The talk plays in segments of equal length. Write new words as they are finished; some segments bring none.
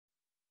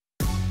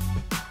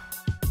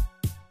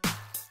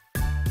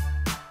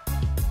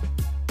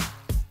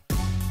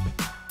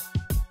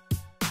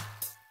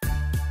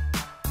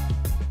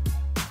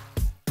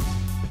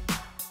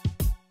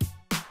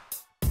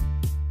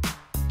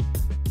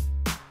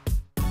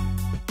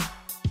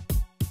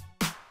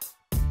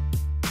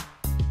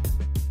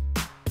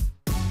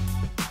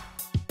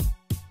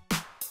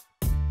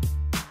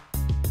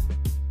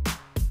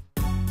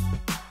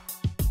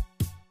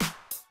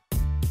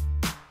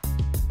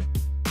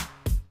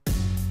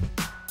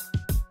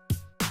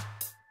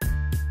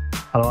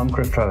Hello, I'm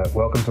Trevett.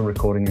 Welcome to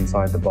Recording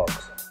Inside the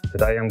Box.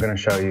 Today I'm going to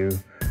show you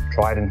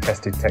tried and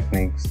tested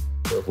techniques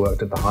that have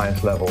worked at the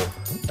highest level,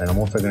 and I'm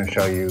also going to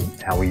show you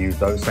how we use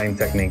those same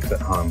techniques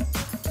at home.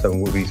 So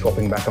we'll be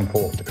swapping back and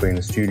forth between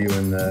the studio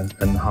and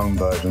the home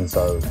version,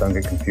 so don't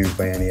get confused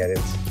by any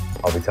edits.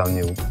 I'll be telling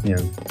you,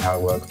 how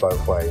it works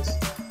both ways.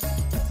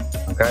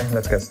 Okay,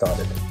 let's get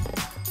started.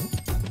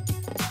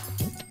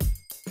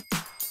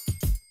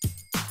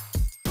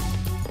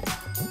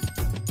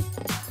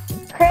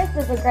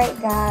 Chris is a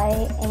great guy,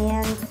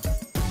 and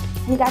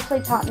he's actually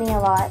taught me a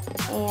lot,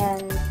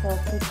 and he'll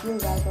teach you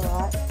guys a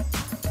lot.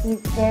 He's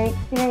very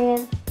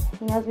experienced,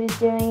 he knows what he's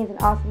doing, he's an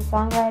awesome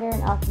songwriter,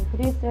 an awesome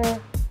producer,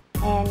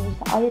 and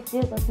all you have to do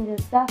is listen to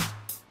his stuff,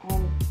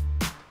 and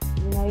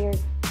you're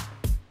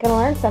gonna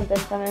learn something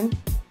from him.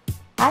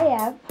 I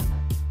have.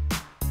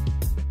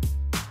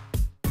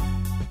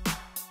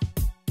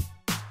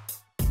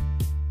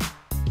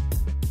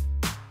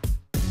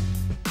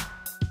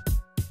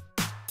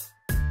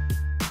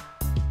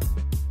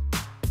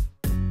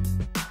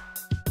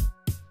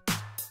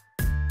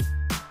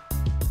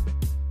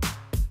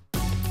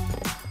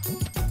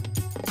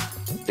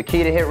 The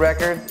key to hit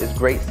records is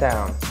great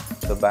sound,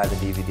 so buy the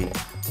DVD.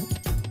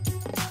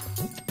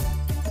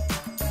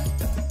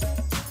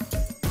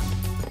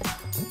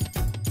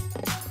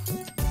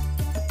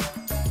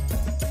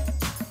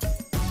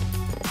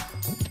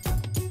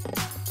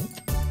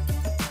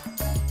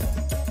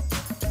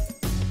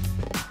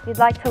 If you'd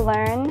like to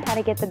learn how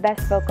to get the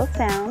best vocal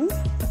sounds,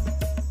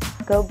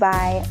 go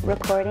buy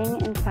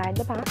Recording Inside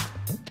the Box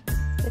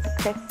with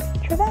Chris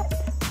Trevett.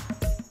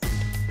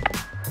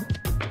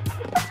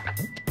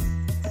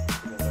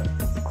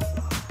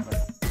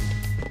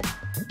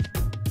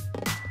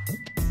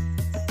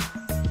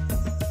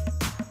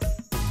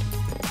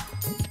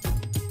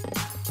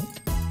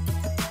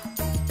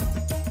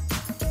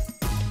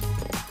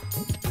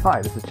 Hi,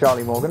 this is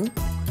Charlie Morgan.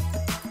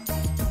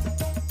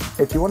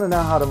 If you want to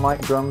know how to mic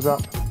drums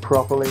up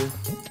properly,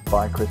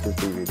 buy Chris's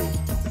DVD.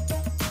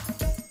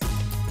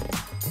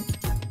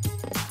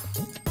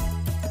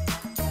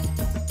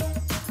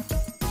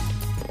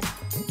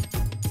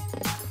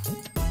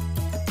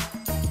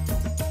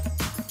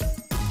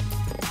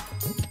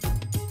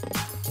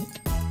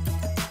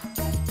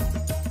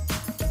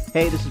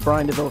 Hey, this is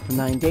Brian DeVille from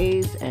 9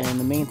 Days, and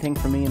the main thing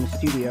for me in the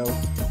studio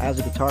as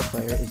a guitar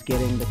player is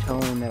getting the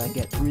tone that I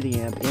get through the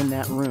amp in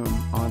that room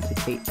onto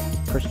tape.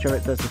 Chris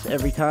Trevett does this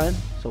every time,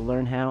 so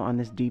learn how on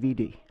this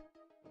DVD.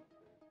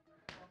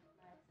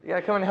 You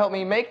gotta come and help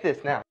me make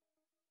this now.